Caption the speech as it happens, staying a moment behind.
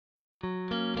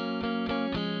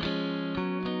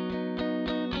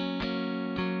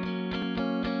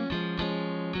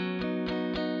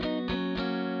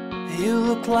You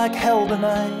look like hell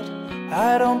tonight.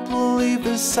 I don't believe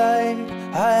the sight.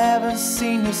 I haven't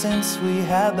seen you since we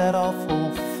had that awful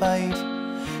fight.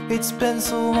 It's been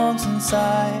so long since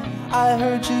I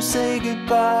heard you say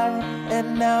goodbye,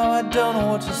 and now I don't know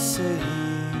what to say.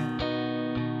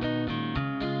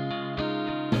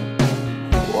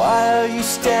 Why are you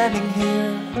standing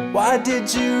here? Why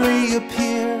did you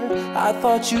reappear? I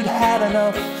thought you'd had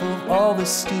enough of all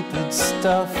this stupid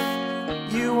stuff.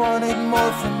 You wanted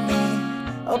more from me,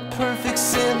 a perfect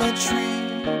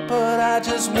symmetry, but I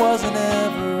just wasn't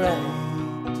ever right.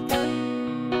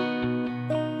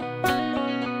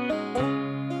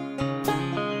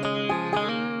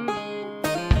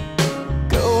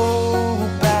 Go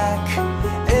back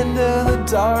into the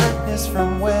darkness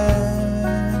from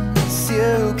whence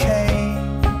you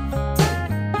came.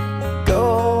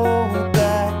 Go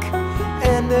back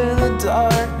into the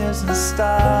darkness and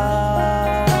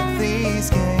stop these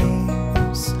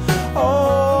games.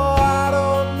 Oh, I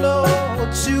don't know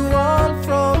what you want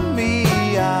from me.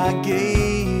 I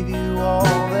gave you all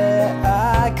that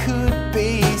I could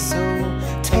be, so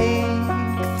take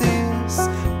this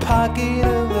pocket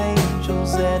of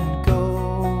angels and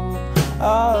go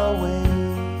away.